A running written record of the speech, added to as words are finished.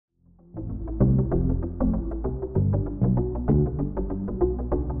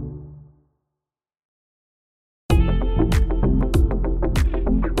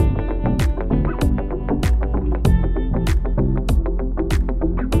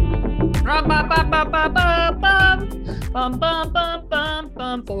Bum, bum, bum, bum,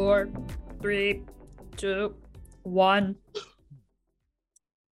 bum. 4, 3, 2, 1.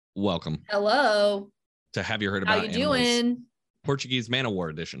 Welcome Hello. to Have You Heard How About you Animals? doing? Portuguese Man of War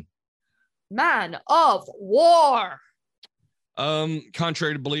edition. Man of War.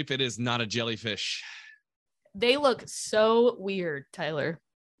 Contrary to belief, it is not a jellyfish. They look so weird, Tyler.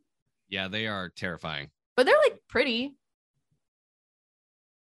 Yeah, they are terrifying. But they're like pretty.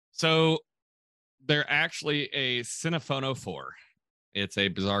 So they're actually a Synaphonophore. It's a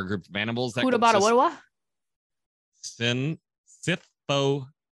bizarre group of animals that What? Siphonophore.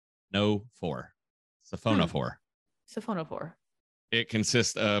 Siphonophore. Siphonophore. It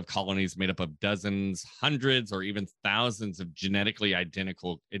consists of colonies made up of dozens, hundreds, or even thousands of genetically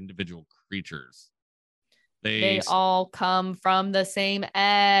identical individual creatures. They all come from the same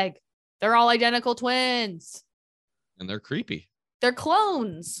egg. They're all identical twins. And they're creepy. They're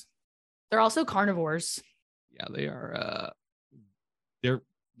clones. They're also carnivores. Yeah, they are.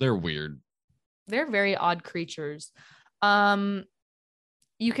 They're weird. They're very odd creatures.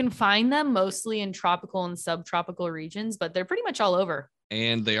 You can find them mostly in tropical and subtropical regions, but they're pretty much all over.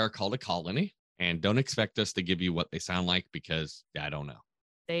 And they are called a colony. And don't expect us to give you what they sound like because I don't know.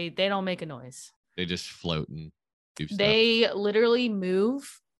 They don't make a noise. They just float and do stuff. They literally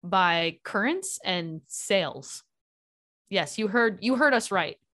move by currents and sails. Yes, you heard us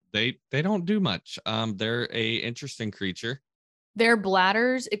right. They don't do much. They're a interesting creature. Their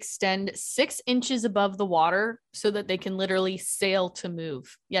bladders extend 6 inches above the water so that they can literally sail to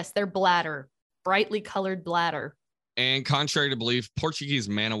move. Yes, their bladder, brightly colored bladder. And contrary to belief, Portuguese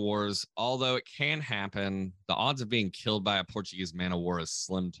man of wars, although it can happen, the odds of being killed by a Portuguese man of war is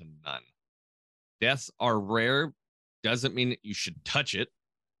slim to none. Deaths are rare. Doesn't mean that you should touch it,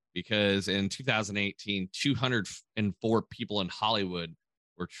 because in 2018, 204 people in Hollywood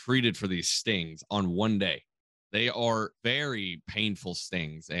were treated for these stings on one day. They are very painful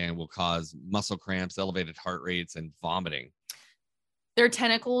stings and will cause muscle cramps, elevated heart rates, and vomiting. Their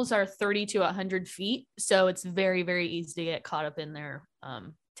tentacles are 30 to 100 feet, so it's very, very easy to get caught up in their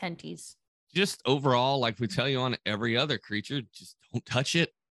tenties. Just overall, like we tell you on every other creature, just don't touch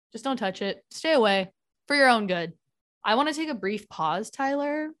it. Just don't touch it. Stay away for your own good. I want to take a brief pause,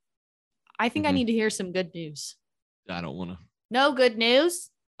 Tyler. I think I need to hear some good news. I don't want to. No good news?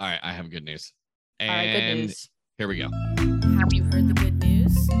 All right, I have good news. All right, good news. Here we go. Have you heard the good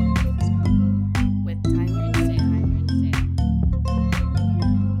news? With Tyler and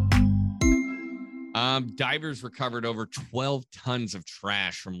Sam. Divers recovered over 12 tons of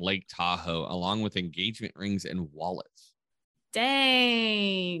trash from Lake Tahoe, along with engagement rings and wallets.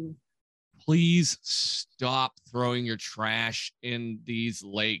 Dang. Please stop throwing your trash in these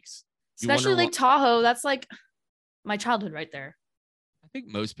lakes. Especially Lake Tahoe. That's like my childhood right there. I think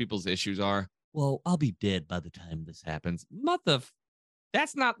most people's issues are, well, I'll be dead by the time this happens.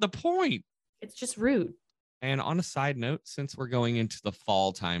 That's not the point. It's just rude. And on a side note, since we're going into the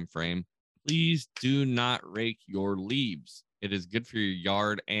fall time frame, please do not rake your leaves. It is good for your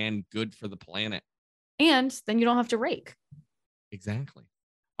yard and good for the planet. And then you don't have to rake. Exactly.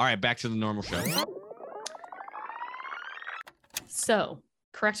 All right, back to the normal show. So,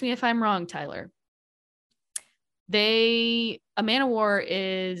 correct me if I'm wrong, Tyler. A man of war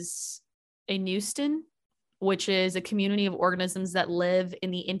is a Neuston, which is a community of organisms that live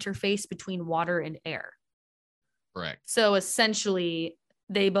in the interface between water and air. Correct. So essentially,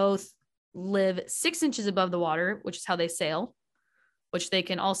 they both live 6 inches above the water, which is how they sail, which they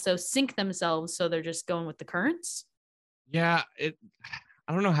can also sink themselves. So they're just going with the currents. Yeah, I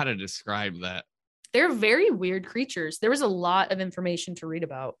don't know how to describe that. They're very weird creatures. There was a lot of information to read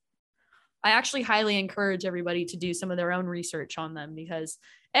about. I actually highly encourage everybody to do some of their own research on them because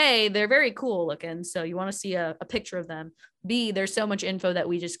A, they're very cool looking. So you want to see a picture of them. B, there's so much info that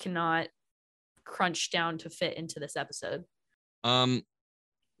we just cannot crunch down to fit into this episode.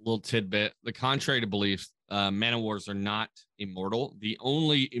 Little tidbit. The contrary to belief, man of wars are not immortal. The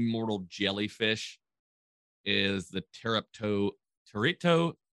only immortal jellyfish is the Terito.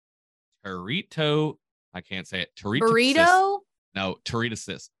 I can't say it. Burrito? No,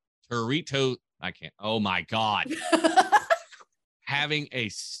 Teritosis. Terito. I can't. Oh my God. Having a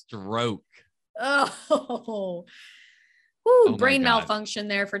stroke. Oh. Woo, brain malfunction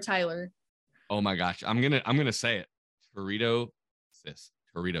there for Tyler. Oh my gosh. I'm gonna say it. Teritosis.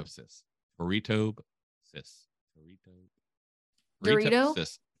 Teritosis. Teritopsis. Dorito?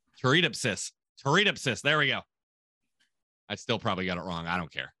 Teritopsis. There we go. I still probably got it wrong. I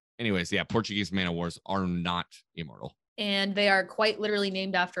don't care. Anyways, yeah, Portuguese man of wars are not immortal. And they are quite literally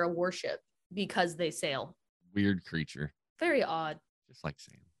named after a warship because they sail. Weird creature. Very odd. Just like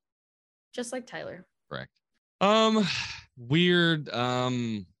Sam. Just like Tyler. Correct. Weird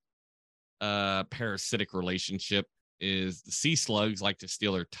parasitic relationship is the sea slugs like to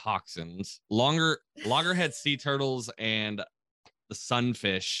steal their toxins. Loggerhead sea turtles and the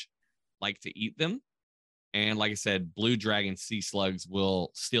sunfish like to eat them. And like I said, blue dragon sea slugs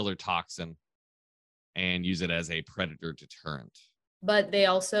will steal their toxin and use it as a predator deterrent. But they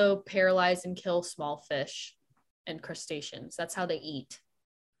also paralyze and kill small fish and crustaceans. That's how they eat.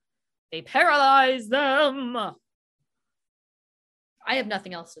 They paralyze them. I have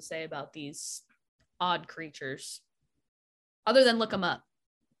nothing else to say about these odd creatures other than look them up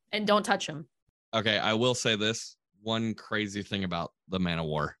and don't touch them. Okay, I will say this one crazy thing about the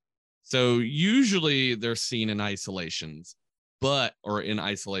Man-O-War. So usually they're seen in isolations, but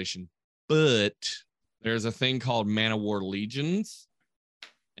there's a thing called Man-O-War legions,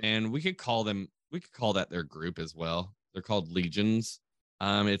 and we could call that their group as well. They're called legions.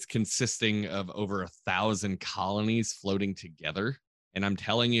 It's consisting of over 1,000 colonies floating together. And I'm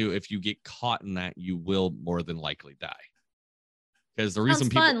telling you, if you get caught in that, you will more than likely die. Because the reason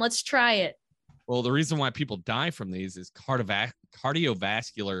fun. Let's try it. Well, the reason why people die from these is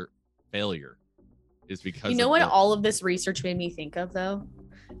cardiovascular failure. Is because what all of this research made me think of, though?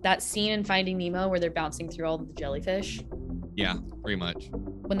 That scene in Finding Nemo where they're bouncing through all of the jellyfish. Yeah, pretty much.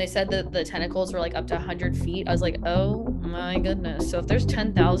 When they said that the tentacles were like up to 100 feet, I was like, oh my goodness. So if there's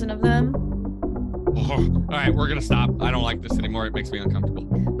 10,000 of them. Oh, all right, we're going to stop. I don't like this anymore. It makes me uncomfortable.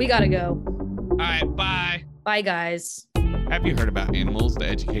 We got to go. All right, bye. Bye, guys. Have You Heard About Animals? The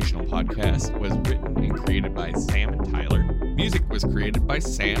educational podcast was written and created by Sam and Tyler. Music was created by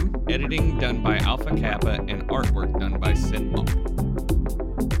Sam, editing done by Alpha Kappa, and artwork done by Sin Monk.